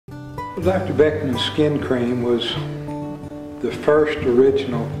Dr. Beckman's skin cream was the first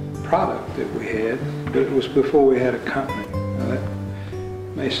original product that we had, but it was before we had a company. Now, that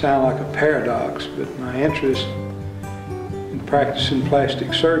may sound like a paradox, but my interest in practicing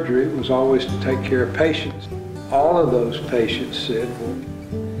plastic surgery was always to take care of patients. All of those patients said, well,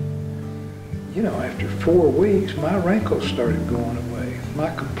 you know, after 4 weeks, my wrinkles started going away. My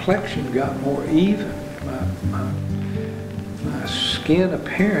complexion got more even. My skin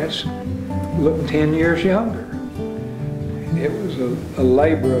appearance looked 10 years younger. It was a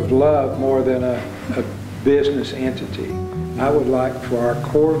labor of love more than a business entity. I would like for our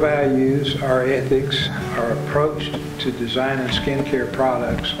core values, our ethics, our approach to designing skincare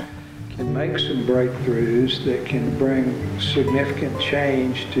products can make some breakthroughs that can bring significant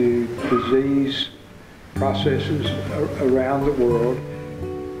change to disease processes around the world.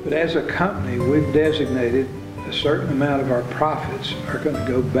 But as a company, we've designated a certain amount of our profits are going to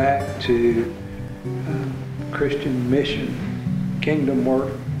go back to Christian mission, kingdom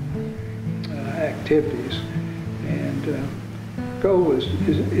work activities. And the goal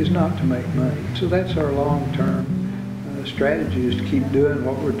is not to make money. So that's our long-term strategy, is to keep doing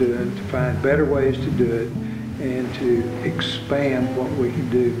what we're doing, to find better ways to do it, and to expand what we can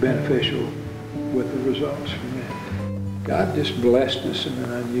do beneficial with the results from it. God just blessed us in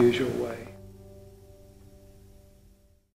an unusual way.